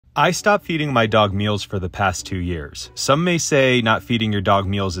I stopped feeding my dog meals for the past 2 years. Some may say not feeding your dog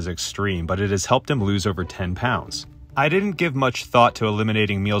meals is extreme, but it has helped him lose over 10 pounds. I didn't give much thought to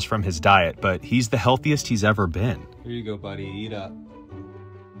eliminating meals from his diet, but he's the healthiest he's ever been. Here you go, buddy. Eat up.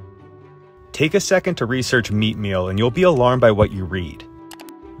 Take a second to research meat meal and you'll be alarmed by what you read.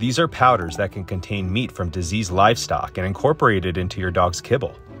 These are powders that can contain meat from diseased livestock and incorporate it into your dog's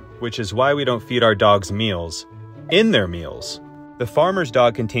kibble, which is why we don't feed our dogs meals in their meals. The farmer's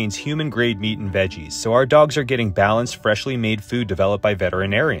dog contains human-grade meat and veggies, so our dogs are getting balanced, freshly made food developed by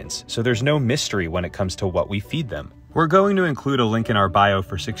veterinarians, so there's no mystery when it comes to what we feed them. We're going to include a link in our bio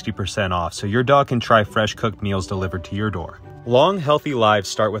for 60% off, so your dog can try fresh cooked meals delivered to your door. Long, healthy lives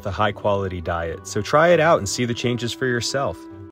start with a high-quality diet, so try it out and see the changes for yourself.